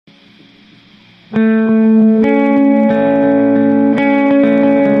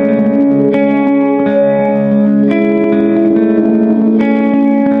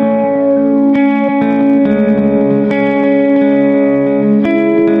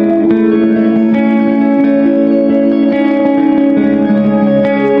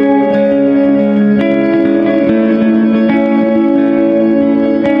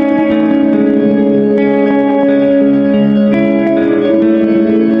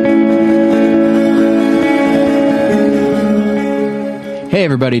Hey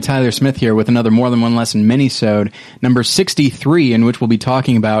everybody, Tyler Smith here with another More Than One Lesson mini-sode, number 63, in which we'll be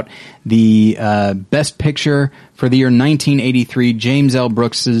talking about the Best Picture for the year 1983, James L.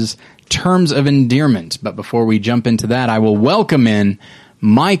 Brooks's Terms of Endearment. But before we jump into that, I will welcome in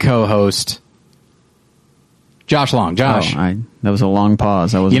my co-host, Josh Long. Josh. That was a long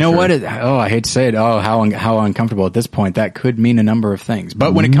pause. I wasn't You know sure. what? I hate to say it. How uncomfortable at this point. That could mean a number of things.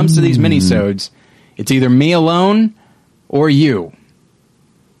 But when it comes to these mini-sodes, it's either me alone or you.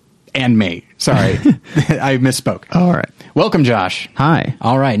 And me. Sorry. I misspoke. All right. Welcome, Josh. Hi.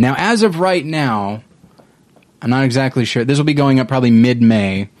 All right. Now, as of right now, I'm not exactly sure. This will be going up probably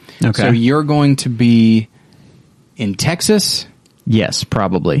mid-May. Okay. So you're going to be in Texas? Yes,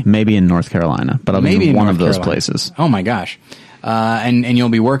 probably. Maybe in North Carolina, but I'll be in one of those places. Oh, my gosh. And you'll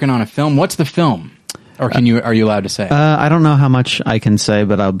be working on a film. What's the film? Or are you allowed to say? I don't know how much I can say,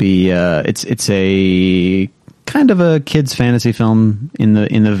 but I'll be. It's a kind of a kids' fantasy film in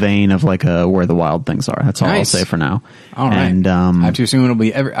the vein of like Where the Wild Things Are. That's all I'll say for now. All right. And I have to assume it'll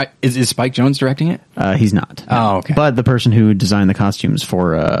be is Spike Jonze directing it? He's not. Oh, okay. But the person who designed the costumes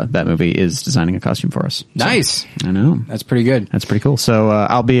for that movie is designing a costume for us. Nice. So, I know. That's pretty good. That's pretty cool. So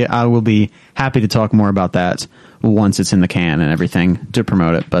I will be happy to talk more about that once it's in the can and everything to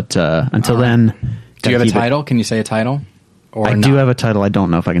promote it. But until then, do you have a title? Can you say a title? Or I do have a title. I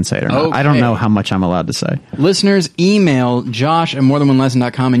don't know if I can say it or not. Okay. I don't know how much I'm allowed to say. Listeners, email Josh at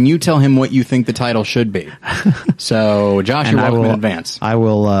morethanonelesson.com and you tell him what you think the title should be. So, Josh, you're welcome in advance. I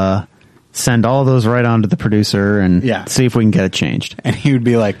will send all those right on to the producer and see if we can get it changed. And he would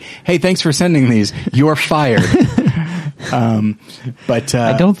be like, hey, thanks for sending these. You're fired. But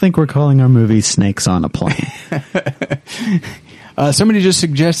I don't think we're calling our movie Snakes on a Plane. Somebody just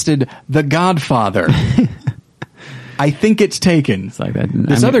suggested The Godfather. I think it's taken. It's like that.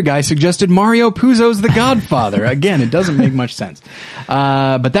 This other guy suggested Mario Puzo's The Godfather. Again, it doesn't make much sense.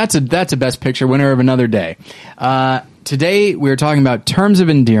 But that's a Best Picture winner of another day. Today we're talking about Terms of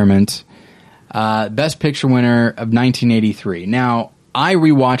Endearment, Best Picture winner of 1983. Now, I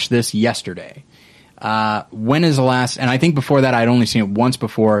rewatched this yesterday. When is the last, and I think before that I'd only seen it once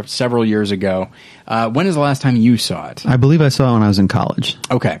before, several years ago. When is the last time you saw it? I believe I saw it when I was in college.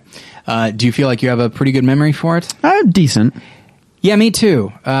 Okay. Do you feel like you have a pretty good memory for it? Decent. Yeah, me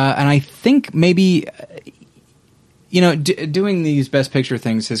too. And I think maybe, doing these Best Picture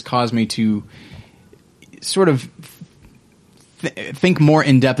things has caused me to sort of think more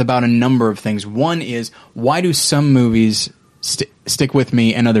in depth about a number of things. One is, why do some movies stick with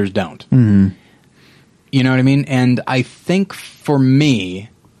me and others don't? Mm-hmm. You know what I mean? And I think for me,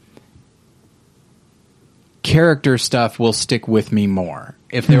 character stuff will stick with me more.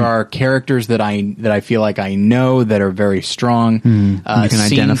 If there are characters that I feel like I know that are very strong, you can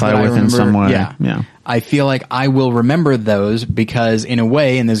identify with in some way. Yeah. I feel like I will remember those because, in a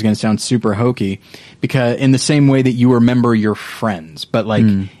way, and this is going to sound super hokey, because in the same way that you remember your friends, but like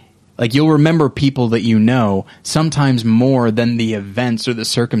you'll remember people that you know sometimes more than the events or the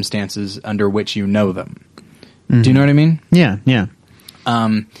circumstances under which you know them. Do you know what I mean? Yeah, yeah.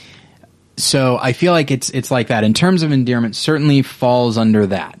 So I feel like it's like that. In Terms of Endearment, certainly falls under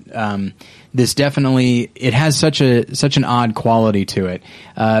that. This definitely, it has such an odd quality to it.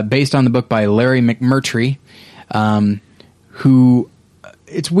 Based on the book by Larry McMurtry, who,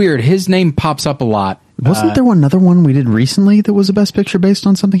 it's weird, his name pops up a lot. Wasn't there another one we did recently that was a Best Picture based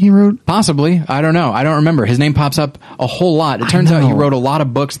on something he wrote? Possibly. I don't know. I don't remember. His name pops up a whole lot. It turns out he wrote a lot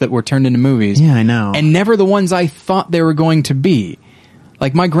of books that were turned into movies. Yeah, I know. And never the ones I thought they were going to be.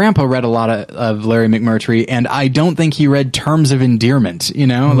 Like, my grandpa read a lot of Larry McMurtry, and I don't think he read Terms of Endearment, you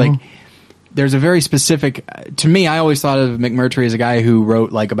know? Mm-hmm. Like, there's a very specific... To me, I always thought of McMurtry as a guy who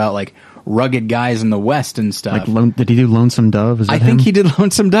wrote, like, about, like, rugged guys in the West and stuff. Like, did he do Lonesome Dove? Is that I think he did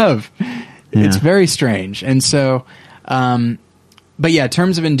Lonesome Dove. Yeah. It's very strange. And so... but yeah,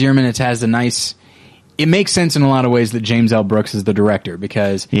 Terms of Endearment, it has a nice... It makes sense in a lot of ways that James L. Brooks is the director,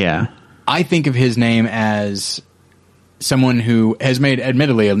 because... Yeah. I think of his name as... someone who has made,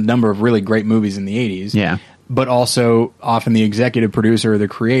 admittedly, a number of really great movies in the 80s. Yeah. But also often the executive producer or the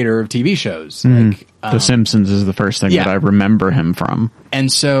creator of TV shows. Like, The Simpsons is the first thing that I remember him from. And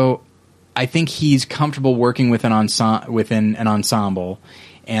so I think he's comfortable working within an ensemble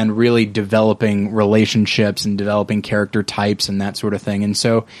and really developing relationships and developing character types and that sort of thing. And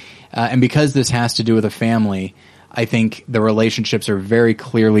so, and because this has to do with a family, I think the relationships are very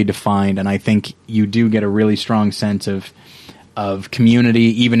clearly defined, and I think you do get a really strong sense of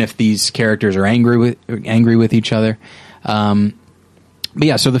community, even if these characters are angry with each other. But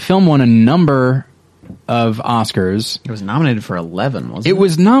yeah, so the film won a number of Oscars. It was nominated for 11, wasn't it? It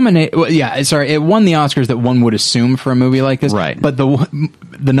was nominated. Well, yeah, sorry. It won the Oscars that one would assume for a movie like this. Right. But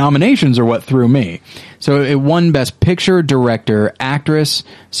the nominations are what threw me. So it won Best Picture, Director, Actress,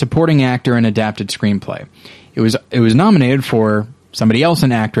 Supporting Actor, and Adapted Screenplay. It was nominated for somebody else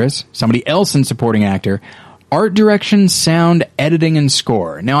in Actress, somebody else in Supporting Actor, Art Direction, Sound, Editing, and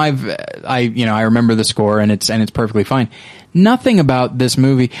Score. Now I remember the score and it's perfectly fine. Nothing about this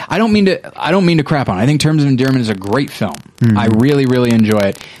movie. I don't mean to crap on it. I think Terms of Endearment is a great film. Mm-hmm. I really, really enjoy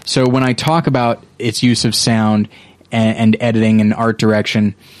it. So when I talk about its use of sound and editing and art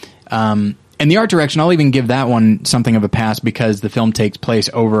direction, and the art direction, I'll even give that one something of a pass because the film takes place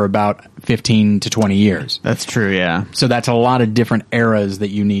over about 15 to 20 years. That's true, yeah. So that's a lot of different eras that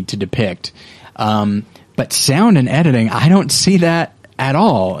you need to depict. But sound and editing, I don't see that at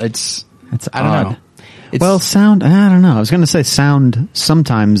all. It's I don't know. Well, sound, I don't know. I was going to say sound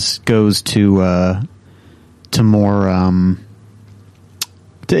sometimes goes to more,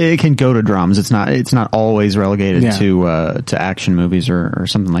 it can go to drums. It's not always relegated to action movies or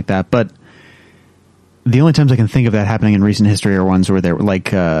something like that. But the only times I can think of that happening in recent history are ones where they're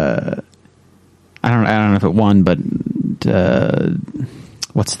like, I don't know if it won, but,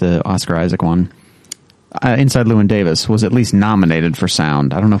 what's the Oscar Isaac one? Inside Llewyn Davis was at least nominated for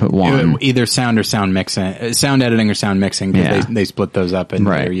sound. I don't know if it won. Either sound or sound mixing, sound editing or sound mixing, because they split those up in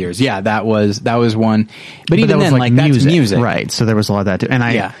later years. Yeah, that was one. But even then, like that's music, right? So there was a lot of that too.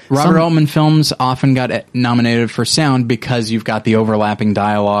 And Robert Altman films often got nominated for sound because you've got the overlapping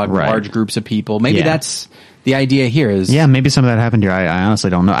dialogue, large groups of people. Maybe that's the idea here. Is maybe some of that happened here. I honestly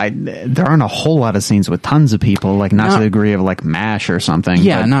don't know. There aren't a whole lot of scenes with tons of people, like not to the degree of like MASH or something.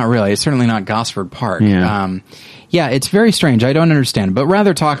 Yeah, not really. It's certainly not Gosford Park. Yeah, it's very strange. I don't understand. But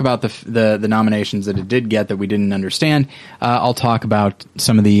rather talk about the nominations that it did get that we didn't understand. I'll talk about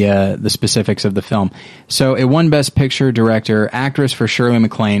some of the specifics of the film. So it won Best Picture, Director, Actress for Shirley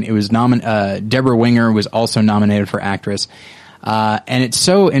MacLaine. It was Deborah Winger was also nominated for Actress. And it's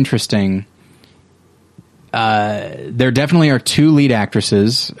so interesting. There definitely are two lead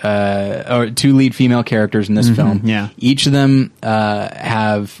actresses, or two lead female characters in this film. Yeah. Each of them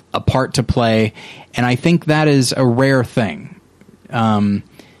have a part to play, and I think that is a rare thing.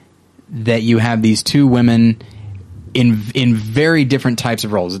 That you have these two women in very different types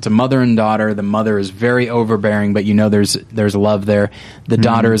of roles. It's a mother and daughter. The mother is very overbearing, but there's love there. The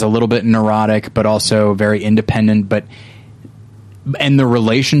daughter is a little bit neurotic, but also very independent, and the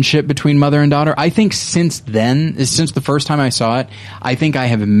relationship between mother and daughter, I think since the first time I saw it, I think I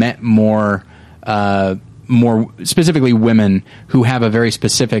have met more specifically women who have a very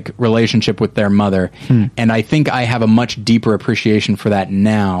specific relationship with their mother. And I think I have a much deeper appreciation for that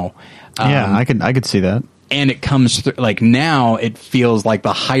now. I could see that. And it comes like now it feels like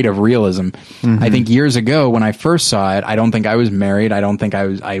the height of realism. I think years ago when I first saw it, I don't think I was married. I don't think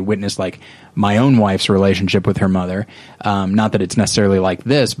I witnessed like my own wife's relationship with her mother. Not that it's necessarily like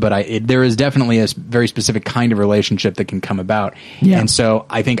this, but there is definitely a very specific kind of relationship that can come about. Yeah. And so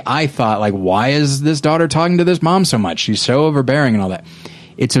I think I thought like, why is this daughter talking to this mom so much? She's so overbearing and all that.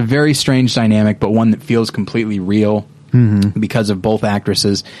 It's a very strange dynamic, but one that feels completely real because of both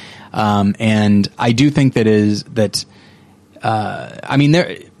actresses. And I do think I mean,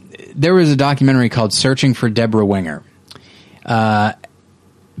 there was a documentary called Searching for Deborah Winger,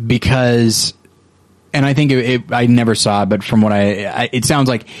 because, and I think I never saw it, but from what it sounds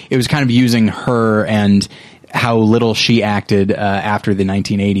like it was kind of using her and how little she acted, after the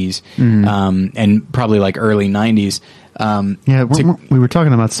 1980s, and probably like early 90s. We were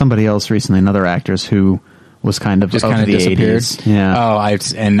talking about somebody else recently, another actress who was kind of just kind of the disappeared. 80s. Yeah. Oh, I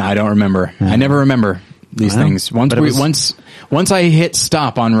don't remember. I never remember these things. Once I hit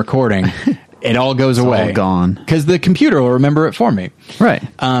stop on recording, it all goes away. All gone. Because the computer will remember it for me. Right.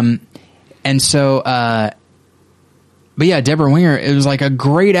 And so, but yeah, Deborah Winger, it was like a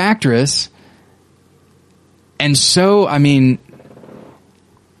great actress. And so, I mean,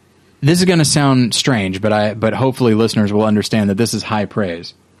 this is going to sound strange, but hopefully listeners will understand that this is high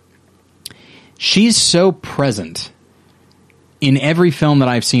praise. She's so present in every film that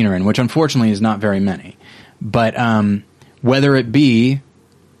I've seen her in, which unfortunately is not very many. But whether it be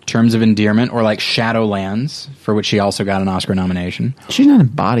Terms of Endearment or like Shadowlands, for which she also got an Oscar nomination. She's not in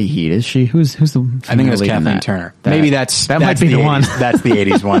Body Heat, is she? Who's the? I think it was Kathleen Turner. Maybe that might be the one. That's the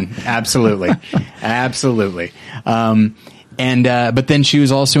 80s one. Absolutely, absolutely. But then she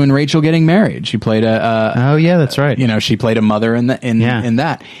was also in Rachel Getting Married. She played oh yeah, that's right. She played a mother in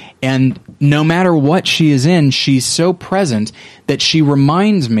that. And no matter what she is in, she's so present that she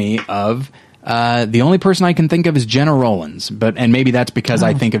reminds me of The only person I can think of is Jenna Rollins, and maybe that's because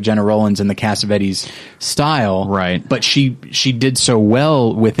I think of Jenna Rollins in the Cassavetes style, right? But she did so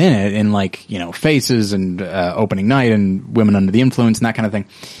well within it, in like, you know, Faces and Opening Night and Women Under the Influence and that kind of thing.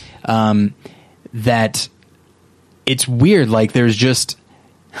 That it's weird. Like, there's just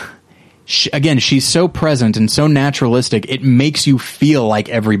again, she's so present and so naturalistic. It makes you feel like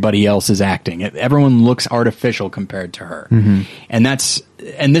everybody else is acting. Everyone looks artificial compared to her, and this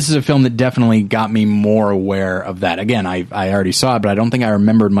is a film that definitely got me more aware of that. Again, I already saw it, but I don't think I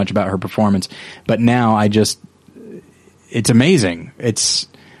remembered much about her performance. But now it's amazing. It's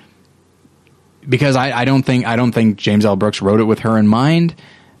because I don't think James L. Brooks wrote it with her in mind.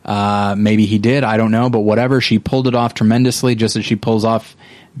 Maybe he did. I don't know, but whatever. She pulled it off tremendously, just as she pulls off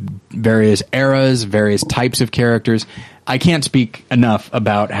various eras, various types of characters. I can't speak enough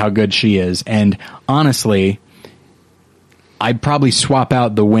about how good she is. And honestly, I'd probably swap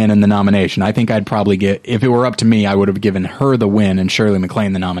out the win and the nomination. I think I'd probably if it were up to me, I would have given her the win and Shirley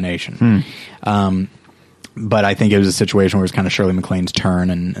MacLaine the nomination. But I think it was a situation where it was kind of Shirley MacLaine's turn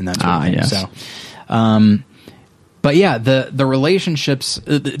and that sort of thing. Yes. So, but yeah, the relationships,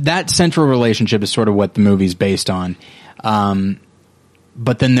 that central relationship is sort of what the movie's based on.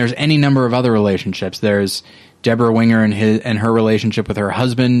 But then there's any number of other relationships. There's Deborah Winger and her relationship with her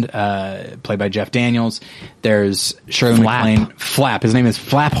husband, played by Jeff Daniels. There's Shirley MacLaine. Flap. His name is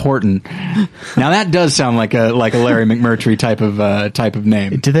Flap Horton. Now that does sound like a Larry McMurtry type of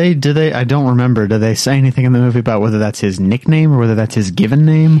name. Do they? I don't remember. Do they say anything in the movie about whether that's his nickname or whether that's his given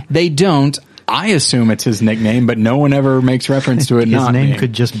name? They don't. I assume it's his nickname, but no one ever makes reference to it. His name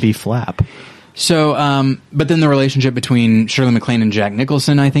could just be Flap. So, but then the relationship between Shirley MacLaine and Jack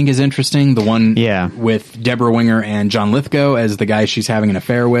Nicholson, I think, is interesting. The one with Deborah Winger and John Lithgow as the guy she's having an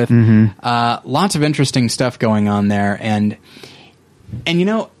affair with. Lots of interesting stuff going on there. And you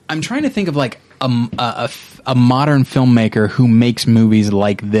know, I'm trying to think of like a modern filmmaker who makes movies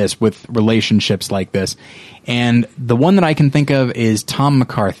like this with relationships like this. And the one that I can think of is Tom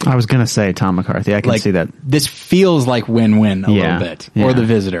McCarthy. I was going to say Tom McCarthy. I can see that. This feels like Win-Win a little bit. Or The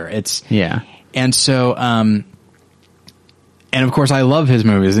Visitor. And so, and of course I love his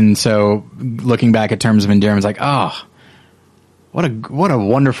movies. And so looking back at Terms of Endearment, it's like, oh, what a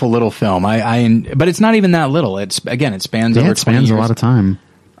wonderful little film. But it's not even that little. It spans over 20 years. It spans a lot of time.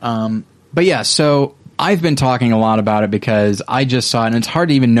 But yeah, so I've been talking a lot about it because I just saw it, and it's hard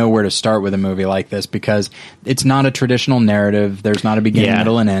to even know where to start with a movie like this because it's not a traditional narrative. There's not a beginning,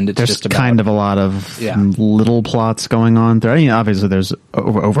 middle, and end. It's there's just about kind of a lot of little plots going on there. I mean, obviously, there's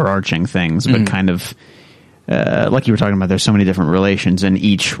overarching things, but kind of like you were talking about. There's so many different relations, and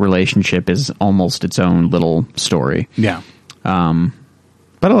each relationship is almost its own little story. Yeah. But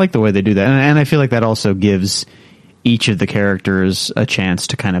I like the way they do that, and I feel like that also gives each of the characters a chance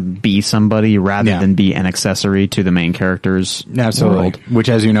to kind of be somebody rather than be an accessory to the main character's world. Which,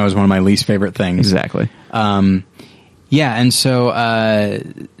 as you know, is one of my least favorite things. Exactly. And so I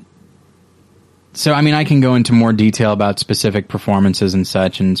mean, I can go into more detail about specific performances and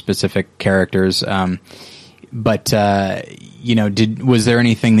such and specific characters. But you know, was there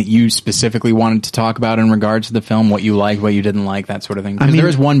anything that you specifically wanted to talk about in regards to the film? What you liked, what you didn't like, that sort of thing? Because there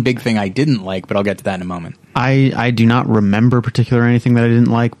is one big thing I didn't like, but I'll get to that in a moment. I do not remember particular anything that I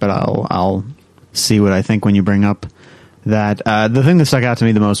didn't like, but I'll see what I think when you bring up that. The thing that stuck out to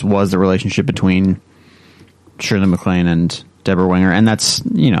me the most was the relationship between Shirley MacLaine and Deborah Winger, and that's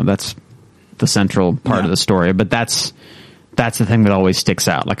the central part of the story. But that's the thing that always sticks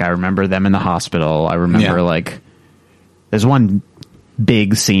out. Like, I remember them in the hospital. I remember like there's one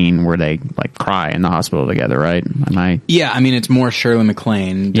big scene where they like cry in the hospital together, right? Yeah, I mean, it's more Shirley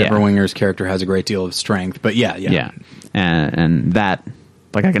MacLaine. Deborah Winger's character has a great deal of strength, but yeah. And that,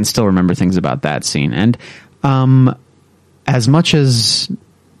 like, I can still remember things about that scene. And as much as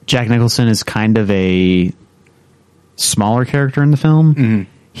Jack Nicholson is kind of a smaller character in the film,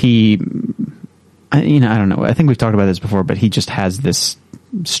 he, I don't know. I think we've talked about this before, but he just has this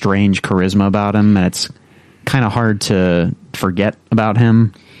strange charisma about him, and it's kind of hard to forget about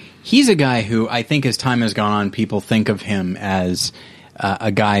him. He's a guy who, I think as time has gone on, people think of him as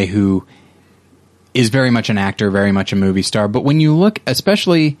a guy who is very much an actor, very much a movie star. But when you look,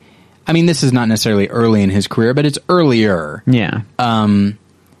 especially, I mean, this is not necessarily early in his career, but it's earlier. Yeah. And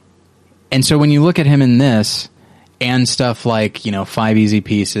so when you look at him in this and stuff like, 5 Easy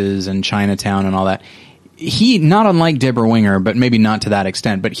Pieces and Chinatown and all that, he, not unlike Deborah Winger, but maybe not to that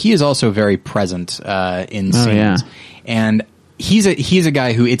extent, but he is also very present in scenes. Yeah. And he's a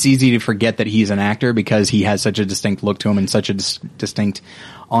guy who it's easy to forget that he's an actor because he has such a distinct look to him and such a distinct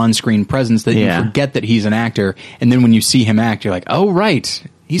on-screen presence that you forget that he's an actor. And then when you see him act, you're like, oh, right.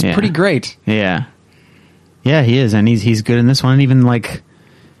 he's pretty great. Yeah. Yeah, he is, and he's good in this one. And even like,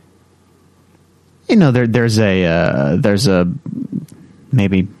 you know, there's a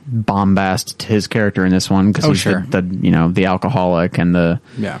maybe bombast to his character in this one because he's the alcoholic and the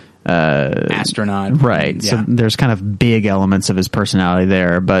astronaut, right? Yeah. So there's kind of big elements of his personality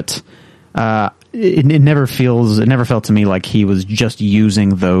there, but it never felt to me like he was just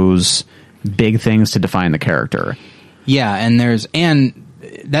using those big things to define the character. Yeah, and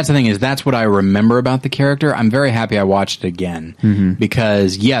that's the thing is that's what I remember about the character. I'm very happy I watched it again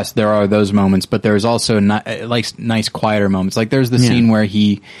because yes, there are those moments, but there's also nice quieter moments. Like there's the scene where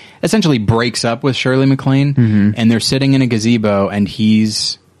he essentially breaks up with Shirley MacLaine and they're sitting in a gazebo and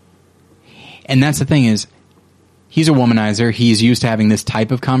that's the thing is he's a womanizer. He's used to having this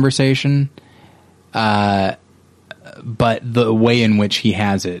type of conversation, but the way in which he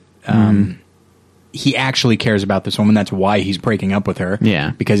has it, he actually cares about this woman. That's why he's breaking up with her. Yeah.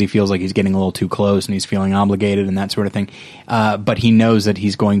 Because he feels like he's getting a little too close and he's feeling obligated and that sort of thing. But he knows that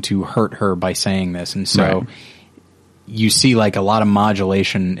he's going to hurt her by saying this. And so you see like a lot of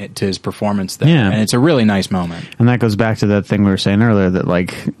modulation to his performance there. Yeah. And it's a really nice moment. And that goes back to that thing we were saying earlier that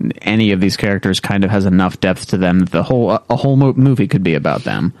like any of these characters kind of has enough depth to them that a whole movie could be about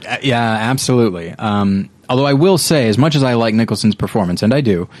them. Yeah, absolutely. Although I will say, as much as I like Nicholson's performance, and I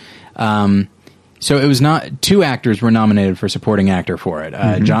do, so it was not two actors were nominated for supporting actor for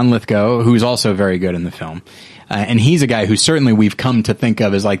it. John Lithgow, who's also very good in the film, and he's a guy who certainly we've come to think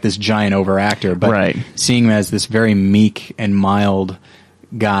of as like this giant over actor, but seeing him as this very meek and mild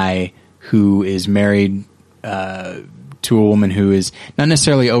guy who is married to a woman who is not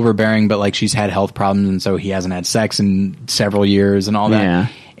necessarily overbearing, but like she's had health problems, and so he hasn't had sex in several years and all that. Yeah.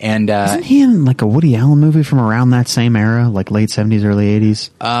 And isn't he in like a Woody Allen movie from around that same era, like late 70s, early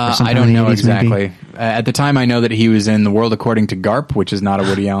 80s? I don't know exactly. At the time, I know that he was in The World According to Garp, which is not a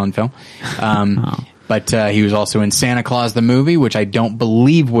Woody Allen film. But he was also in Santa Claus the Movie, which I don't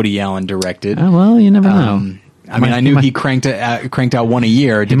believe Woody Allen directed. Well, you never know. I knew he cranked out one a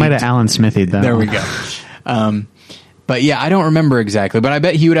year. He might have Alan Smithied that. There we go. But yeah, I don't remember exactly. But I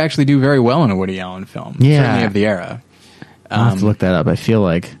bet he would actually do very well in a Woody Allen film. Yeah. Certainly of the era. I'll have to look that up, I feel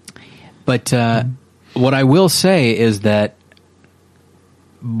like. But what I will say is that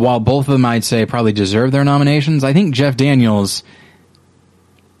while both of them I'd say probably deserve their nominations, I think Jeff Daniels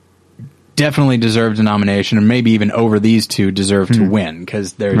definitely deserves a nomination, and maybe even over these two deserve to win,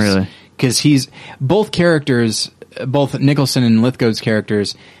 because he's both characters, both Nicholson and Lithgow's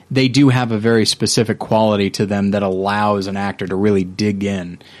characters, they do have a very specific quality to them that allows an actor to really dig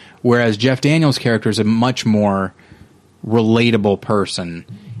in, whereas Jeff Daniels' character is a much more relatable person.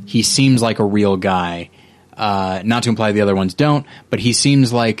 He seems like a real guy, not to imply the other ones don't, but he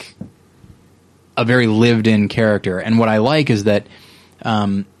seems like a very lived-in character. And what I like is that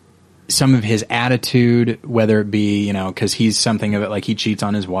some of his attitude, whether it be, because he's something of it, like he cheats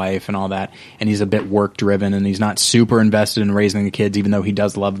on his wife and all that, and he's a bit work-driven, and he's not super invested in raising the kids, even though he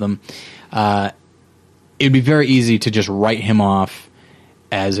does love them. It'd be very easy to just write him off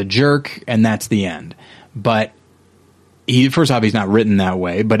as a jerk, and that's the end. But first off, he's not written that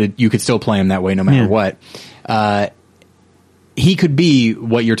way, but you could still play him that way no matter what. He could be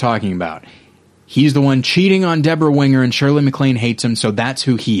what you're talking about. He's the one cheating on Deborah Winger, and Shirley MacLaine hates him, so that's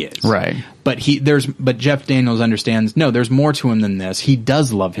who he is. Right. But Jeff Daniels understands, no, there's more to him than this. He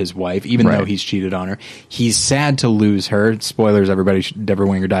does love his wife, even though he's cheated on her. He's sad to lose her. Spoilers, everybody, Deborah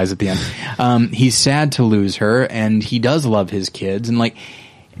Winger dies at the end. He's sad to lose her, and he does love his kids, and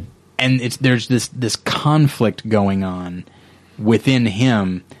there's this conflict going on within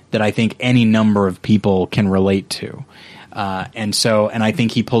him that I think any number of people can relate to. And I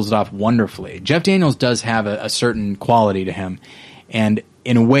think he pulls it off wonderfully. Jeff Daniels does have a certain quality to him, and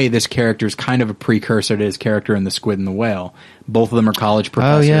in a way, this character is kind of a precursor to his character in The Squid and the Whale. Both of them are college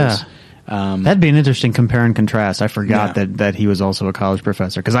professors. Oh, yeah. That'd be an interesting compare and contrast. I forgot that he was also a college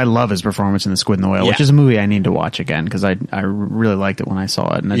professor, because I love his performance in The Squid and the Whale, which is a movie I need to watch again, because I really liked it when I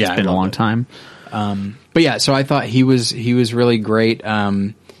saw it, and it's been a long time. But yeah, so I thought he was really great.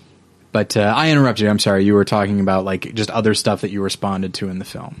 But I interrupted you. I'm sorry. You were talking about like just other stuff that you responded to in the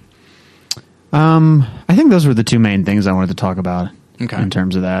film. I think those were the two main things I wanted to talk about. Okay. In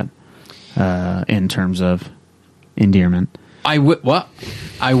terms of that, in terms of endearment. I will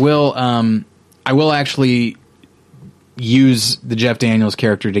actually use the Jeff Daniels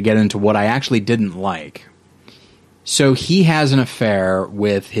character to get into what I actually didn't like. So he has an affair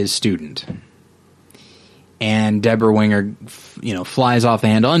with his student, and Deborah Winger, flies off the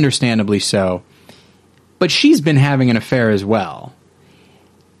handle, understandably so. But she's been having an affair as well.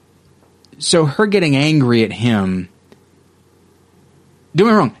 So her getting angry at him don't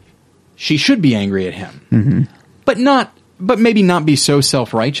get me wrong, she should be angry at him, but maybe not be so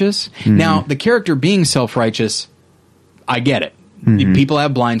self-righteous. Now, the character being self-righteous, I get it. People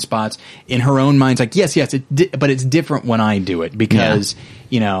have blind spots in her own mind. It's like, yes, but it's different when I do it because,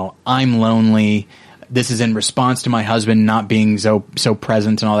 I'm lonely. This is in response to my husband not being so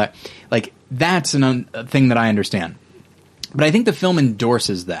present and all that. Like, that's a thing that I understand. But I think the film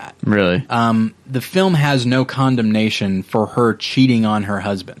endorses that. Really? The film has no condemnation for her cheating on her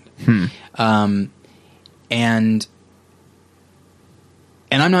husband.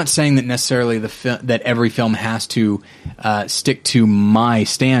 And I'm not saying that necessarily that every film has to stick to my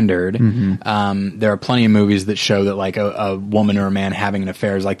standard. There are plenty of movies that show that like a woman or a man having an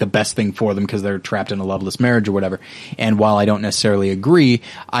affair is like the best thing for them because they're trapped in a loveless marriage or whatever. And while I don't necessarily agree,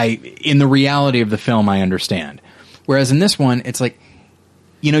 in the reality of the film, I understand. Whereas in this one, it's like,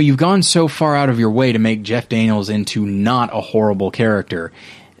 you've gone so far out of your way to make Jeff Daniels into not a horrible character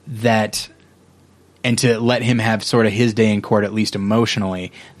and to let him have sort of his day in court, at least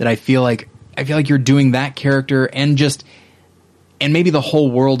emotionally, that I feel like you're doing that character and maybe the whole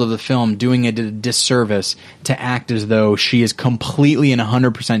world of the film doing it a disservice to act as though she is completely and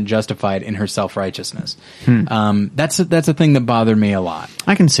 100% justified in her self-righteousness. That's a thing that bothered me a lot.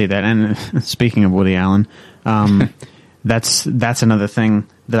 I can see that. And speaking of Woody Allen, that's another thing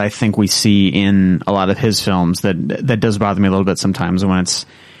that I think we see in a lot of his films that does bother me a little bit sometimes when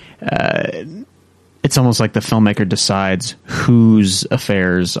it's almost like the filmmaker decides whose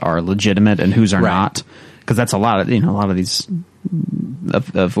affairs are legitimate and whose are not. Because that's a lot of these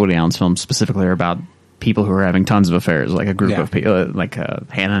of Woody Allen's films specifically are about people who are having tons of affairs, like a group of people, like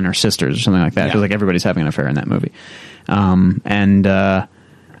Hannah and her sisters or something like that. Because like everybody's having an affair in that movie.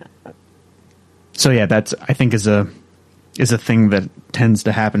 So yeah, that's I think is a thing that tends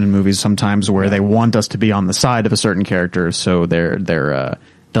to happen in movies sometimes where they want us to be on the side of a certain character, so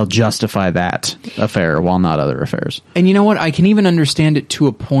they'll justify that affair while not other affairs. And you know what? I can even understand it to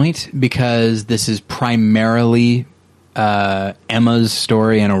a point because this is primarily Emma's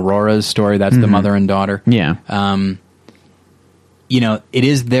story and Aurora's story. That's the mother and daughter. Yeah. It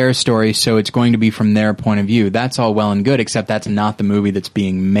is their story, so it's going to be from their point of view. That's all well and good, except that's not the movie that's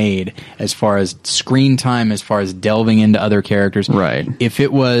being made as far as screen time, as far as delving into other characters. Right. If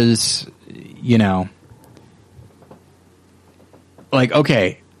it was, like,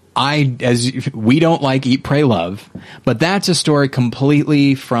 okay, we don't like Eat, Pray, Love, but that's a story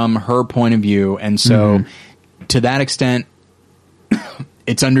completely from her point of view, and so to that extent,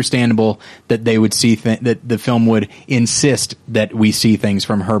 it's understandable that they would see that the film would insist that we see things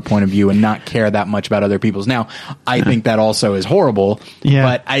from her point of view and not care that much about other people's. Now, I think that also is horrible,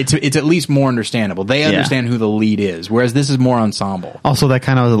 but it's at least more understandable. They understand who the lead is, whereas this is more ensemble. Also, that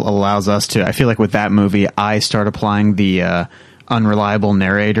kind of allows us to, I feel like with that movie, I start applying the unreliable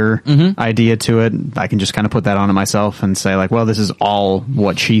narrator idea to it. I can just kind of put that on it myself and say like, well, this is all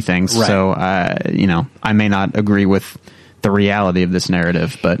what she thinks. Right. So, I may not agree with the reality of this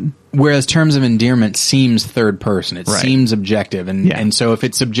narrative, but whereas Terms of Endearment seems third person, it seems objective, and so if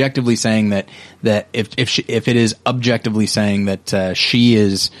it's subjectively saying that if it is objectively saying that she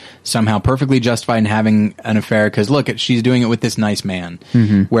is somehow perfectly justified in having an affair because look, she's doing it with this nice man,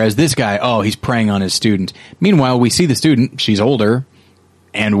 whereas this guy, he's preying on his student. Meanwhile, we see the student; she's older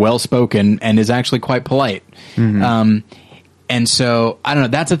and well spoken and is actually quite polite. And so I don't know.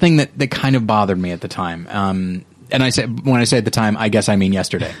 That's a thing that kind of bothered me at the time. And when I say at the time, I guess I mean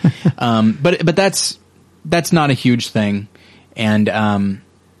yesterday. But that's not a huge thing, and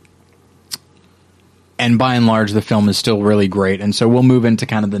by and large, the film is still really great. And so we'll move into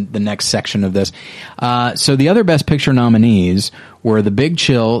kind of the next section of this. So the other Best Picture nominees were The Big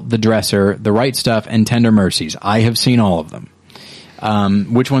Chill, The Dresser, The Right Stuff, and Tender Mercies. I have seen all of them.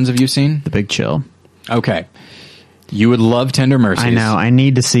 Which ones have you seen? The Big Chill. Okay. You would love Tender Mercies. I know. I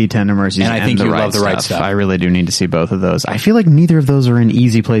need to see Tender Mercies and I think you love The Right Stuff. I really do need to see both of those. I feel like neither of those are in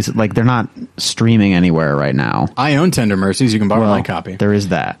easy places. Like, they're not streaming anywhere right now. I own Tender Mercies. You can borrow my copy. There is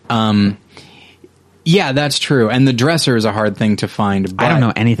that. Yeah, that's true. And The Dresser is a hard thing to find. But I don't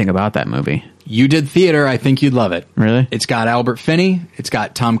know anything about that movie. You did theater. I think you'd love it. Really? It's got Albert Finney. It's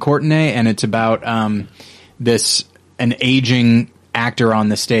got Tom Courtenay. And it's about an aging actor on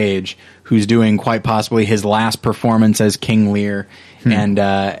the stage who's doing quite possibly his last performance as King Lear, and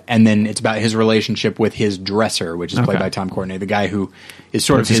then it's about his relationship with his dresser, which is played by Tom Courtenay, the guy who is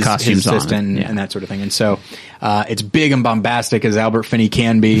sort of his assistant and that sort of thing. And so it's big and bombastic as Albert Finney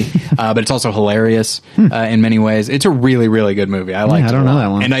can be, but it's also hilarious in many ways. It's a really, really good movie. I like it. I don't know that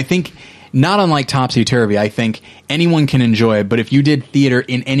one. And I think, not unlike Topsy Turvy, I think anyone can enjoy it, but if you did theater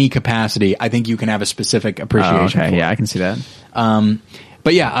in any capacity, I think you can have a specific appreciation for it. Yeah, I can see that.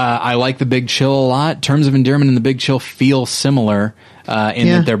 But yeah, I like The Big Chill a lot. Terms of Endearment and The Big Chill feel similar in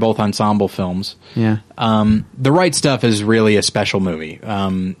that they're both ensemble films. Yeah. The Right Stuff is really a special movie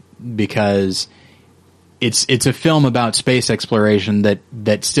because it's a film about space exploration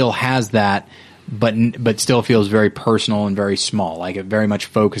that still has that, but still feels very personal and very small. Like it very much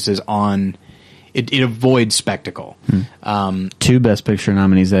focuses on. It avoids spectacle. 2 Best Picture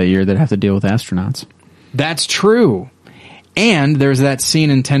nominees that year that have to deal with astronauts. That's true. And there's that scene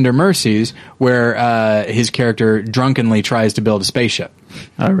in Tender Mercies where his character drunkenly tries to build a spaceship.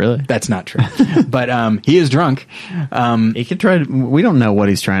 Oh, really? That's not true. But he is drunk. He could try to, we don't know what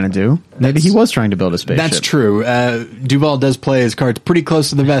he's trying to do. Maybe he was trying to build a spaceship. That's true. Duvall does play his cards pretty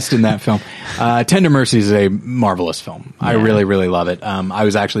close to the vest in that film. Tender Mercies is a marvelous film. Yeah. I really, really love it. I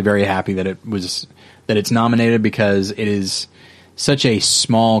was actually very happy that it's nominated because it is such a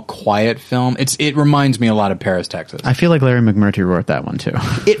small, quiet film. It reminds me a lot of Paris, Texas. I feel like Larry McMurtry wrote that one too.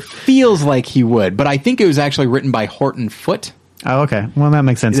 It feels like he would, but I think it was actually written by Horton Foote. Oh, okay. Well, that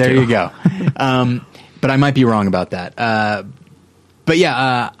makes sense. There you go. But I might be wrong about that. But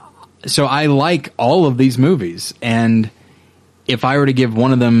yeah, so I like all of these movies, and if I were to give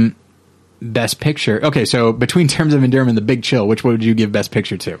one of them Best Picture, okay, so between Terms of Endearment and The Big Chill, which one would you give Best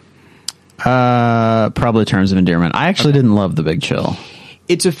Picture to? Probably Terms of Endearment. I actually didn't love The Big Chill.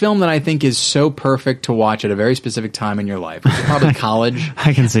 It's a film that I think is so perfect to watch at a very specific time in your life. It's probably college.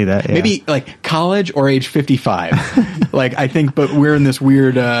 I can see that. Yeah. Maybe like college or age 55. Like I think, but we're in this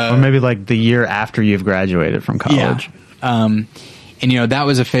weird. Or maybe like the year after you've graduated from college. Yeah. And that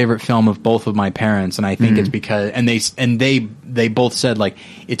was a favorite film of both of my parents, and I think it's because they both said like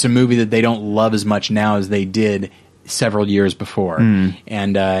it's a movie that they don't love as much now as they did several years before,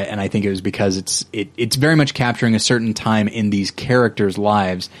 and I think it was because it's very much capturing a certain time in these characters'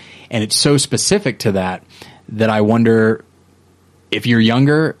 lives, and it's so specific to that I wonder if you're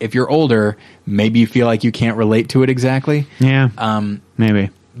younger, if you're older, maybe you feel like you can't relate to it exactly. Yeah,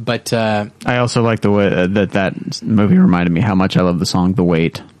 maybe. But I also like the way that movie reminded me how much I love the song "The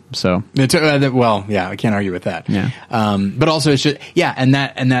Wait." So well, yeah, I can't argue with that. Yeah. But also it's just and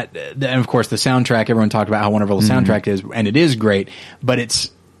of course the soundtrack. Everyone talked about how wonderful the soundtrack is, and it is great. But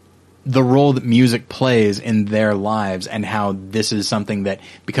it's the role that music plays in their lives, and how this is something that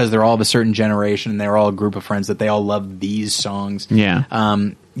because they're all of a certain generation, and they're all a group of friends that they all love these songs. Yeah.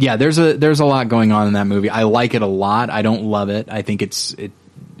 Yeah. There's a lot going on in that movie. I like it a lot. I don't love it. I think it's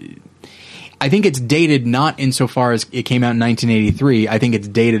dated not insofar as it came out in 1983. I think it's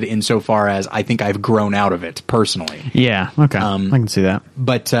dated insofar as I think I've grown out of it personally. Yeah, okay. I can see that.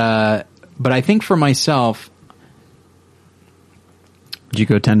 But I think for myself... Did you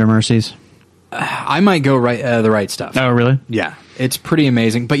go Tender Mercies? I might go The Right Stuff. Oh, really? Yeah. It's pretty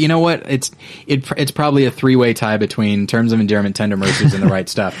amazing. But you know what? It's probably a 3-way tie between Terms of Endearment, Tender Mercies, and The Right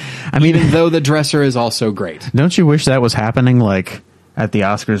Stuff. I mean, even though The Dresser is also great. Don't you wish that was happening, like... at the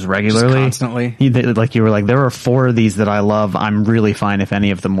Oscars regularly, just constantly. You were like, there are 4 of these that I love. I'm really fine if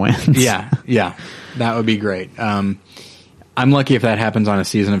any of them wins. Yeah, that would be great. I'm lucky if that happens on a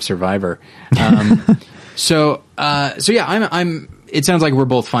season of Survivor. So yeah, I'm. It sounds like we're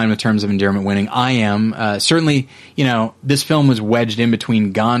both fine with Terms of Endearment winning. I am certainly. This film was wedged in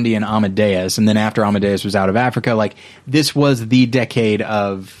between Gandhi and Amadeus, and then after Amadeus was out of Africa, like this was the decade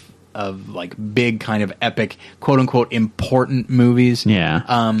of like big kind of epic, quote unquote, important movies.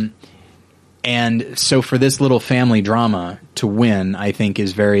 Yeah. And so for this little family drama to win, I think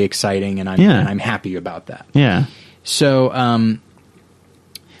is very exciting, and I'm happy about that. Yeah. So,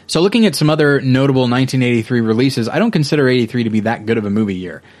 so looking at some other notable 1983 releases, I don't consider 83 to be that good of a movie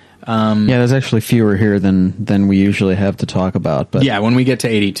year. Yeah, there's actually fewer here than we usually have to talk about. But yeah, when we get to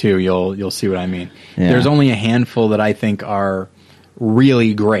 82, you'll see what I mean. Yeah. There's only a handful that I think are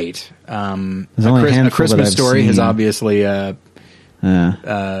really great. A Christmas Story has obviously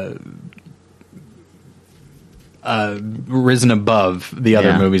risen above the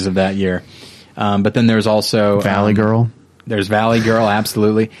other movies of that year. But then there's also Valley Girl. There's Valley Girl,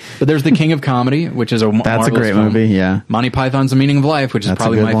 absolutely. But there's The King of Comedy, which is that's a great film. movie. Yeah, Monty Python's The Meaning of Life, which is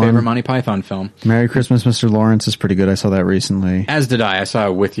probably my favorite Monty Python film. Merry Christmas, Mr. Lawrence is pretty good. I saw that recently. As did I. I saw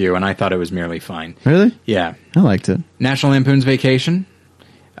it with you, and I thought it was merely fine. Really? Yeah, I liked it. National Lampoon's Vacation.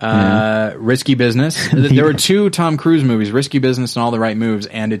 Risky Business. There were 2 Tom Cruise movies, Risky Business and All the Right Moves,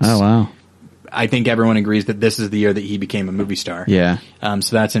 and it's. Oh wow. I think everyone agrees that this is the year that he became a movie star. Yeah.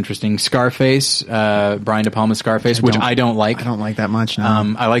 So that's interesting. Scarface, Brian De Palma's Scarface, which I don't like. I don't like that much.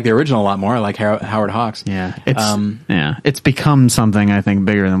 No. I like the original a lot more. I like Howard Hawks. Yeah. It's become something I think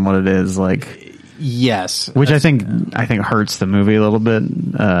bigger than what it is. Like. Yes, which I think hurts the movie a little bit.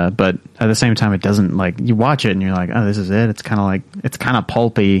 But at the same time, it doesn't, like, you watch it and you're like, oh, this is it. It's kind of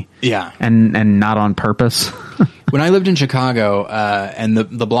pulpy. Yeah, and not on purpose. When I lived in Chicago, and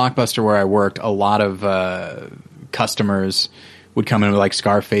the Blockbuster where I worked, a lot of customers would come in with like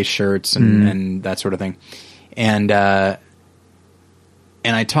Scarface shirts and that sort of thing, and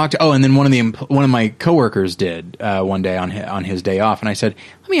I talked to, and then one of my coworkers did one day on his day off, and I said,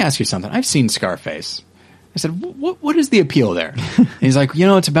 let me ask you something. I've seen Scarface. I said, what is the appeal there? And he's like,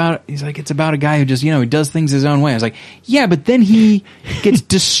 it's about a guy who just, he does things his own way. I was like, yeah, but then he gets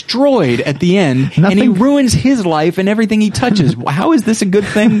destroyed at the end and he ruins his life and everything he touches. How is this a good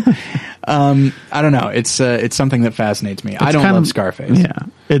thing? I don't know. It's something that fascinates me. I don't love Scarface. Yeah.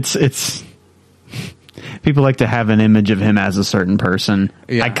 It's people like to have an image of him as a certain person.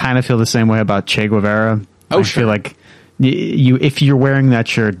 Yeah. I kind of feel the same way about Che Guevara. I feel like if you're wearing that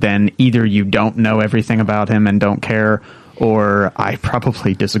shirt, then either you don't know everything about him and don't care, or I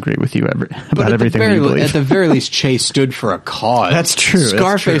probably disagree with you about everything you believe. At the very least, Che stood for a cause. That's true.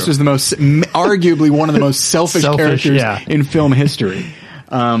 Scarface was arguably one of the most selfish characters in film history.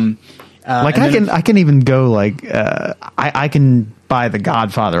 I can even go like I can buy The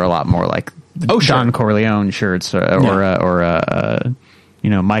Godfather a lot more, like Don Corleone shirts or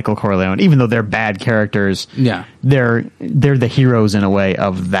Michael Corleone, even though they're bad characters. Yeah, they're the heroes in a way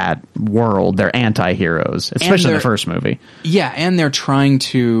of that world. They're anti-heroes, especially in the first movie. Yeah, and they're trying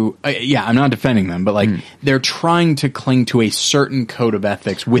to. I'm not defending them, but they're trying to cling to a certain code of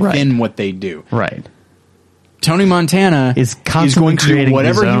ethics within what they do. Right. Tony Montana is going to do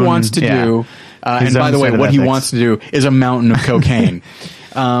whatever he wants to do. And by the way, what he wants to do is a mountain of cocaine.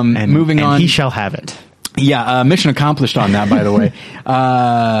 And moving on, he shall have it. Yeah, mission accomplished on that, by the way.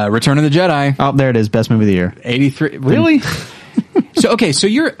 Return of the Jedi. Oh, there it is. Best movie of the year. 83. Really? So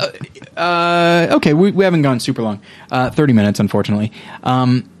you're... okay, we haven't gone super long. 30 minutes, unfortunately.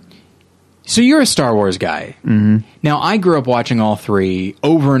 So you're a Star Wars guy. Mm-hmm. Now, I grew up watching all three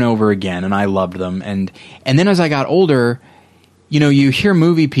over and over again, and I loved them. And then as I got older... you hear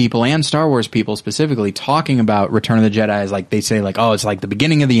movie people and Star Wars people specifically talking about Return of the Jedi as like, they say like, oh, it's like the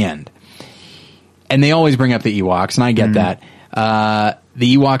beginning of the end. And they always bring up the Ewoks, and I get that.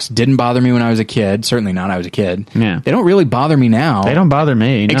 The Ewoks didn't bother me when I was a kid. Certainly not when I was a kid. Yeah. They don't really bother me now. They don't bother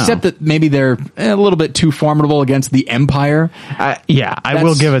me, no. Except that maybe they're a little bit too formidable against the Empire. I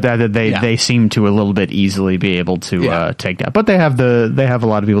will give it that they seem to a little bit easily be able to take that. But they have a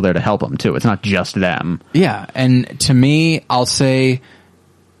lot of people there to help them, too. It's not just them. Yeah, and to me, I'll say...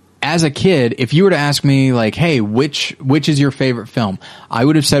 As a kid, if you were to ask me, like, hey, which is your favorite film? I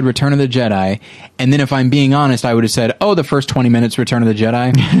would have said Return of the Jedi. And then if I'm being honest, I would have said, the first 20 minutes, Return of the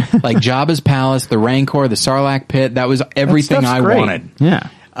Jedi. Like Jabba's Palace, the Rancor, the Sarlacc Pit. That was everything I wanted. Yeah.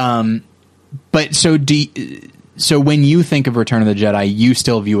 But so when you think of Return of the Jedi, you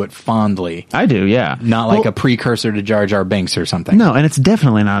still view it fondly. I do, yeah. Not like a precursor to Jar Jar Binks or something. No, and it's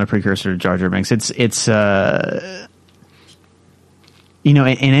definitely not a precursor to Jar Jar Binks. It's in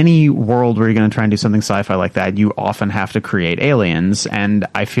any world where you're going to try and do something sci-fi like that, you often have to create aliens, and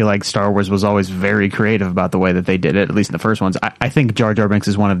I feel like Star Wars was always very creative about the way that they did it, at least in the first ones. I think Jar Jar Binks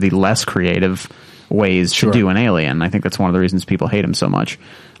is one of the less creative ways to do an alien. I think that's one of the reasons people hate him so much.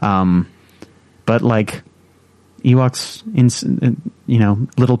 But like Ewoks,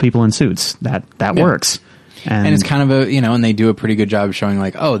 little people in suits, that works. And it's kind of and they do a pretty good job of showing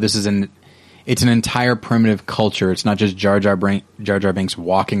like, it's an entire primitive culture. It's not just Jar Jar Binks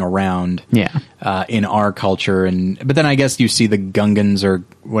walking around in our culture. But then I guess you see the Gungans or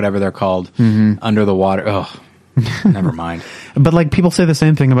whatever they're called under the water. Oh, never mind. But like people say the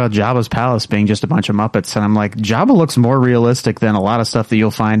same thing about Jabba's palace being just a bunch of Muppets. And I'm like, Jabba looks more realistic than a lot of stuff that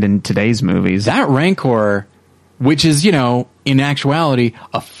you'll find in today's movies. That Rancor, which is, in actuality,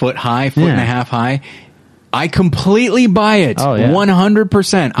 a foot high, foot and a half high, I completely buy it.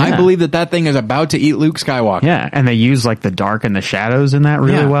 100%. I believe that thing is about to eat Luke Skywalker. Yeah, and they use like the dark and the shadows in that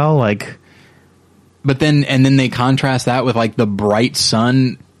really well. Like, but then they contrast that with like the bright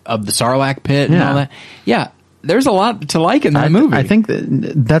sun of the Sarlacc pit and all that. Yeah, there's a lot to like in that movie. I think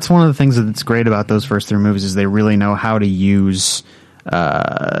that's one of the things that's great about those first three movies is they really know how to use.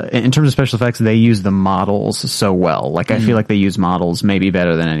 In terms of special effects, they use the models so well. Like I feel like they use models maybe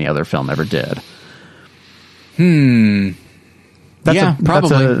better than any other film ever did. Probably.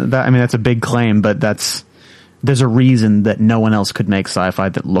 That's a big claim, but that's there's a reason that no one else could make sci-fi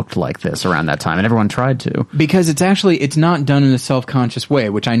that looked like this around that time, and everyone tried to. Because it's not done in a self-conscious way,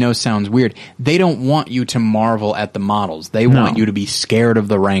 which I know sounds weird. They don't want you to marvel at the models. They want you to be scared of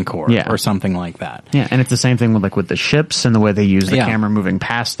the Rancor or something like that. Yeah, and it's the same thing with the ships and the way they use the camera moving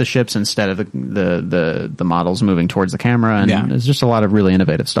past the ships instead of the models moving towards the camera, and there's just a lot of really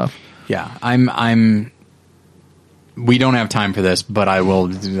innovative stuff. Yeah, we don't have time for this, but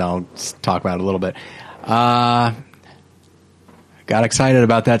I'll talk about it a little bit. Got excited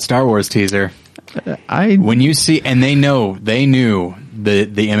about that Star Wars teaser. When you see, and they knew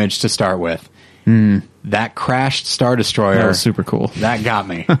the image to start with. That crashed Star Destroyer. That was super cool. That got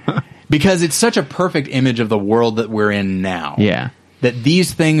me. Because it's such a perfect image of the world that we're in now. Yeah. That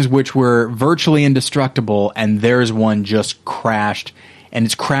these things which were virtually indestructible, and there's one just crashed, and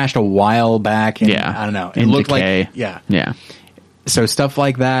it's crashed a while back, and I don't know. It looked decay. like Yeah. So stuff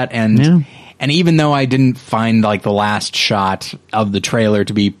like that, and even though I didn't find like the last shot of the trailer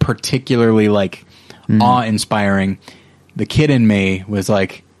to be particularly like awe-inspiring, the kid in me was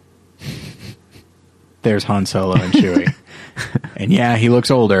like, there's Han Solo and Chewie. And yeah, he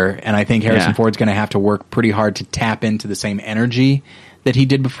looks older, and I think Harrison Ford's going to have to work pretty hard to tap into the same energy that he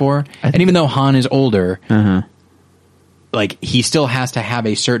did before. And even though Han is older, like, he still has to have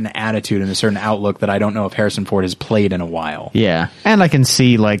a certain attitude and a certain outlook that I don't know if Harrison Ford has played in a while. Yeah. And I can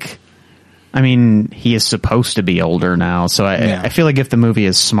see, like, I mean, he is supposed to be older now, so I feel like if the movie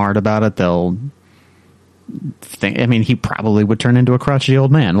is smart about it, they'll think, I mean, he probably would turn into a crotchety old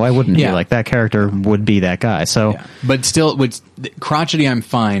man. Why wouldn't he? Like, that character would be that guy. So, but still, crotchety, I'm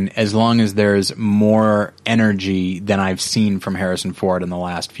fine as long as there's more energy than I've seen from Harrison Ford in the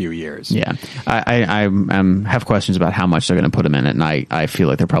last few years. Yeah, I have questions about how much they're going to put him in it, and I feel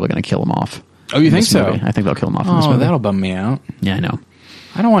like they're probably going to kill him off. Oh, you think so? Movie. I think they'll kill him off in this movie. Oh, that'll bum me out. Yeah, I know.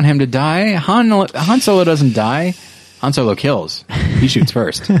 I don't want him to die. Han Solo doesn't die. Han Solo kills. He shoots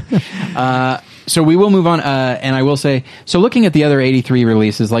first. So we will move on, and I will say, so looking at the other 83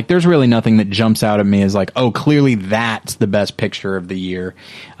 releases, like, there's really nothing that jumps out at me as like, oh, clearly that's the best picture of the year.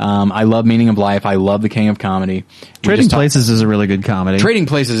 I love Meaning of Life. I love The King of Comedy. Trading Places is a really good comedy. Trading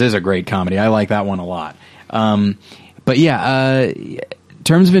Places is a great comedy. I like that one a lot. But yeah,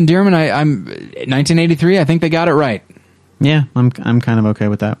 Terms of Endearment, I'm 1983. I think they got it right. Yeah, I'm kind of okay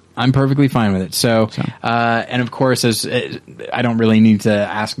with that. I'm perfectly fine with it. So. And of course, I don't really need to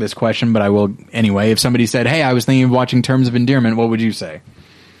ask this question, but I will anyway. If somebody said, "Hey, I was thinking of watching Terms of Endearment," what would you say?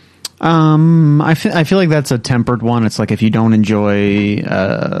 I feel like that's a tempered one. It's like if you don't enjoy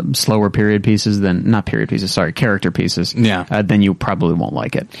slower character pieces, then you probably won't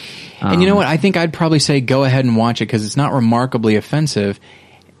like it. And you know what? I think I'd probably say go ahead and watch it because it's not remarkably offensive.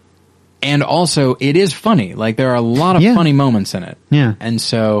 And also, it is funny. Like, there are a lot of funny moments in it. Yeah. And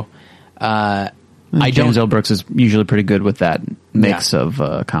so, James L. Brooks is usually pretty good with that mix of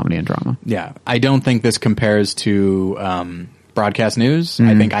comedy and drama. Yeah. I don't think this compares to Broadcast News.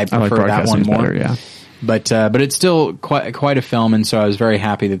 I think I prefer that one more. Better, yeah. But it's still quite a film, and so I was very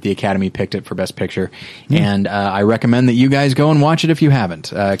happy that the Academy picked it for Best Picture. Yeah. And I recommend that you guys go and watch it if you haven't,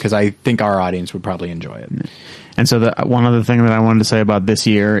 because I think our audience would probably enjoy it. And so the one other thing that I wanted to say about this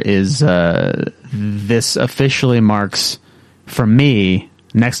year is this officially marks, for me,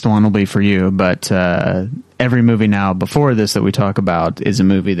 next one will be for you, but every movie now before this that we talk about is a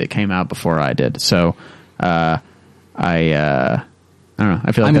movie that came out before I did. So I don't know.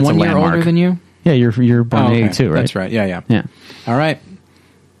 I feel like that's a landmark. I'm 1 year older than you? Yeah, you're born in 82, right? That's right. Yeah. All right.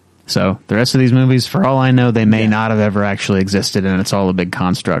 So the rest of these movies, for all I know, they may not have ever actually existed, and it's all a big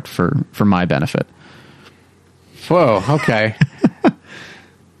construct for my benefit. Whoa, okay.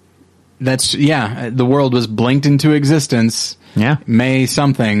 The world was blinked into existence. Yeah. May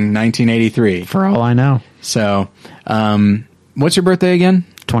something, 1983. For all I know. So, what's your birthday again?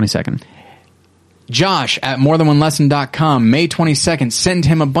 22nd. Josh at morethanonelesson.com, May 22nd. Send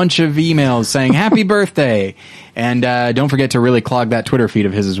him a bunch of emails saying happy birthday. And don't forget to really clog that Twitter feed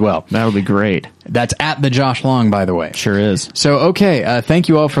of his as well. That'll be great. That's at the Josh Long, by the way. Sure is. So, okay. Thank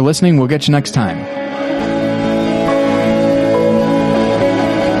you all for listening. We'll get you next time.